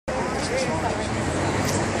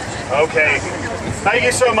Okay. Thank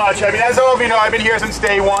you so much. I mean, as all of you know, I've been here since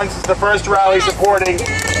day one, since the first rally supporting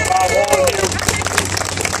all of you.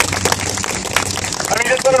 I mean,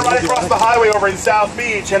 just living right across the highway over in South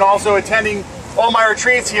Beach and also attending all my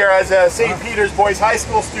retreats here as a St. Peter's Boys High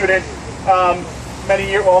School student many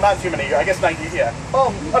years, well, not too many years, I guess 90, yeah,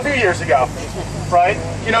 well, a few years ago, right?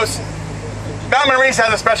 You know, Mount Manresa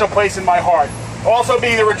has a special place in my heart. Also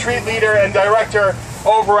being the retreat leader and director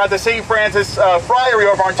over at the St. Francis Friary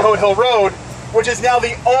over on Toad Hill Road, which is now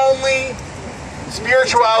the only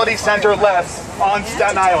spirituality center left on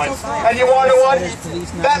Staten Island. And you want to know what?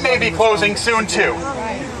 That may be closing soon too.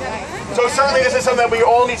 So certainly this is something that we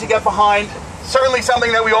all need to get behind. Certainly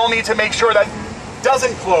something that we all need to make sure that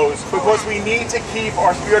doesn't close, because we need to keep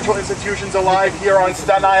our spiritual institutions alive here on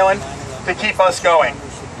Staten Island to keep us going.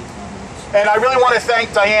 And I really want to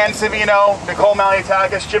thank Diane Savino, Nicole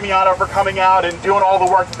Maliatakis, Jimmy Otto for coming out and doing all the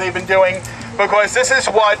work that they've been doing, because this is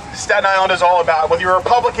what Staten Island is all about. Whether you're a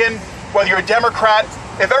Republican, whether you're a Democrat,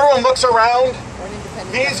 if everyone looks around,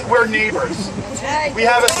 we're neighbors. We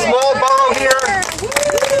have a small borough here.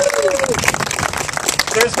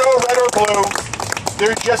 There's no red or blue.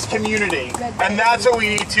 There's just community. And that's what we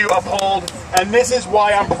need to uphold. And this is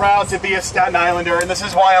why I'm proud to be a Staten Islander. And this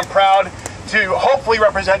is why I'm proud to hopefully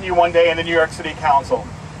represent you one day in the New York City Council.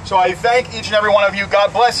 So I thank each and every one of you.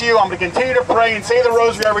 God bless you. I'm going to continue to pray and say the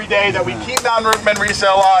rosary every day that we keep Mount Manresa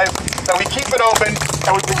alive, that we keep it open,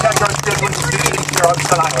 and we protect our spiritual institutions here on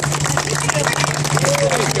Staten Island.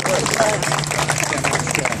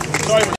 Sorry.